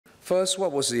First,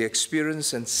 what was the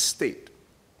experience and state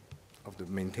of the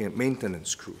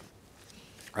maintenance crew?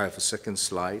 I have a second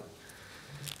slide.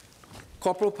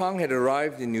 Corporal Pang had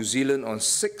arrived in New Zealand on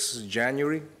 6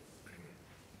 January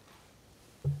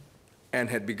and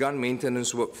had begun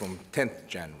maintenance work from 10th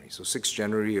January. So 6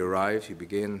 January he arrived, he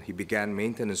began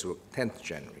maintenance work 10th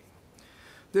January.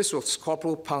 This was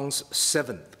Corporal Pang's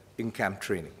 7th in-camp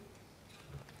training.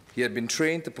 He had been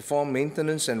trained to perform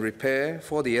maintenance and repair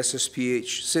for the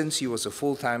SSPH since he was a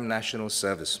full-time national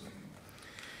serviceman.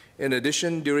 In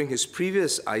addition, during his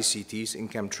previous ICT's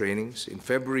in-camp trainings in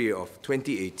February of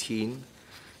 2018,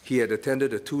 he had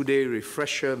attended a 2-day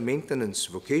refresher maintenance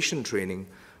vocation training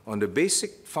on the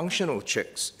basic functional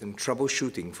checks and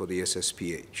troubleshooting for the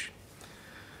SSPH.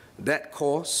 That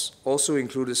course also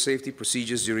included safety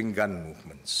procedures during gun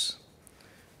movements.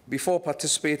 Before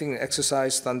participating in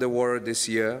Exercise Thunder Warrior this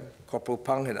year, Corporal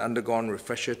Pang had undergone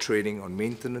refresher training on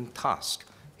maintenance tasks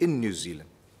in New Zealand.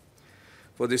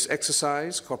 For this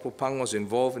exercise, Corporal Pang was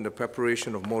involved in the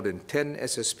preparation of more than 10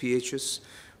 SSPHs,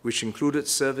 which included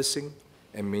servicing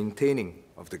and maintaining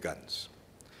of the guns.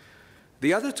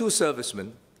 The other 2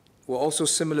 servicemen were also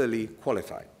similarly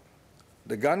qualified.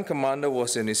 The gun commander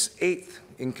was in his 8th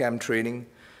in-camp training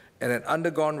and had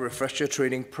undergone refresher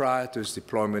training prior to his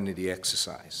deployment in the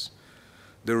exercise.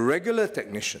 The regular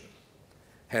technician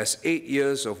has 8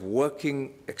 years of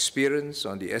working experience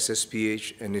on the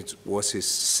SSPH, and it was his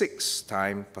 6th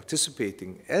time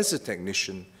participating as a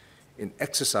technician in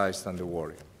Exercise Thunder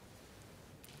Warrior.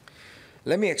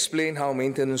 Let me explain how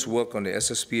maintenance work on the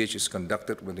SSPH is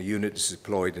conducted when the unit is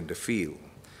deployed in the field.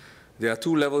 There are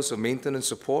 2 levels of maintenance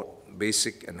support,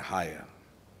 basic and higher.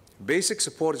 Basic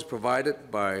support is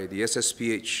provided by the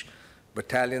SSPH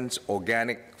Battalion's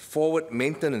Organic Forward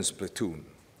Maintenance Platoon,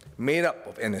 made up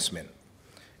of NS men,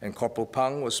 and Corporal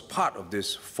Pang was part of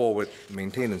this Forward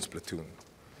Maintenance Platoon.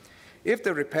 If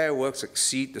the repair works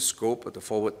exceed the scope of the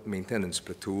Forward Maintenance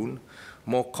Platoon,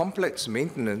 more complex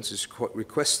maintenance is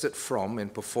requested from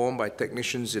and performed by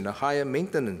technicians in a higher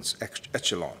maintenance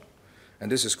echelon,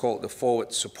 and this is called the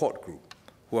Forward Support Group,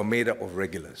 who are made up of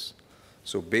regulars.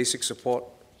 So basic support,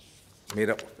 made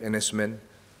up of NS men,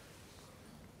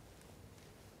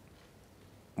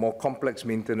 more complex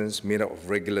maintenance made up of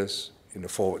regulars in the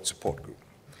Forward Support Group.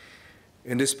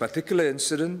 In this particular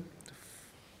incident,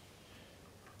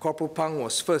 Corporal Pang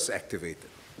was first activated,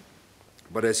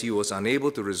 but as he was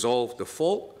unable to resolve the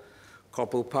fault,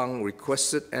 Corporal Pang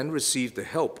requested and received the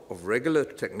help of regular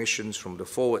technicians from the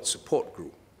Forward Support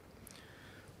Group.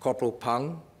 Corporal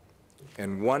Pang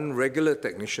and 1 regular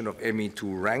technician of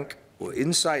ME2 rank were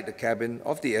inside the cabin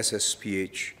of the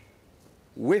SSPH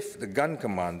with the gun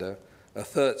commander, a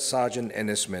 3rd Sergeant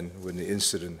NS-man, when the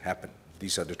incident happened.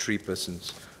 These are the 3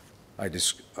 persons I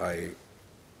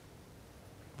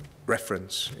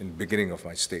reference in the beginning of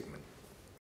my statement.